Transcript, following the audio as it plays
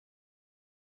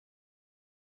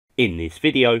In this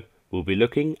video, we'll be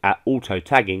looking at auto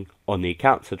tagging on the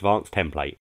AccountsAdvanced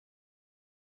template.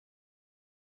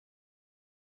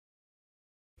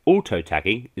 Auto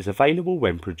tagging is available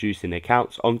when producing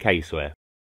accounts on CaseWare.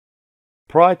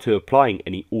 Prior to applying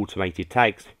any automated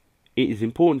tags, it is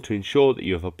important to ensure that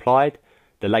you have applied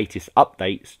the latest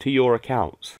updates to your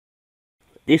accounts.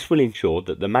 This will ensure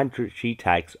that the mandatory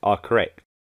tags are correct.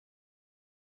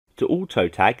 To auto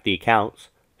tag the accounts,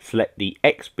 select the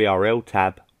XBRL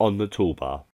tab on the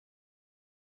toolbar.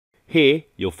 Here,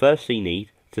 you'll firstly need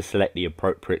to select the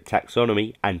appropriate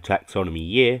taxonomy and taxonomy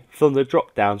year from the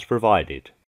drop-downs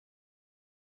provided.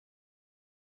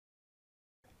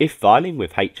 If filing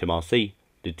with HMRC,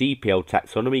 the DPL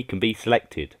taxonomy can be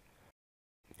selected.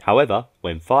 However,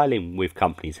 when filing with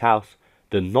Companies House,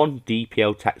 the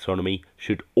non-DPL taxonomy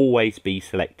should always be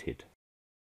selected.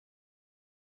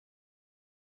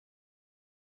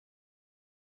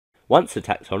 Once the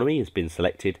taxonomy has been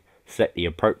selected, select the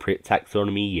appropriate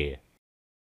taxonomy year.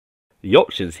 The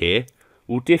options here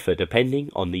will differ depending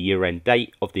on the year-end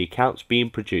date of the accounts being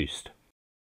produced.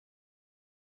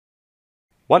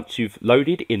 Once you've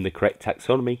loaded in the correct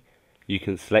taxonomy, you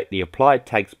can select the Applied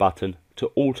Tags button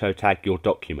to auto-tag your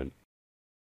document.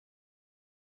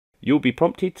 You'll be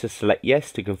prompted to select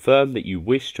Yes to confirm that you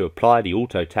wish to apply the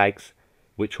auto tags,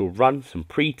 which will run some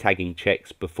pre-tagging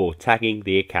checks before tagging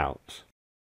the accounts.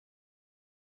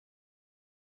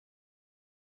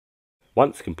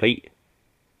 Once complete,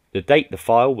 the date the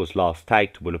file was last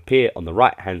tagged will appear on the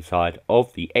right-hand side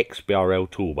of the XBRL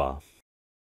toolbar.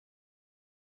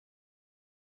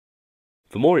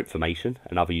 For more information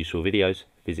and other useful videos,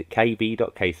 visit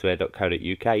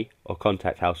kb.caseware.co.uk or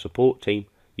contact our support team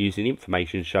using the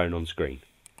information shown on screen.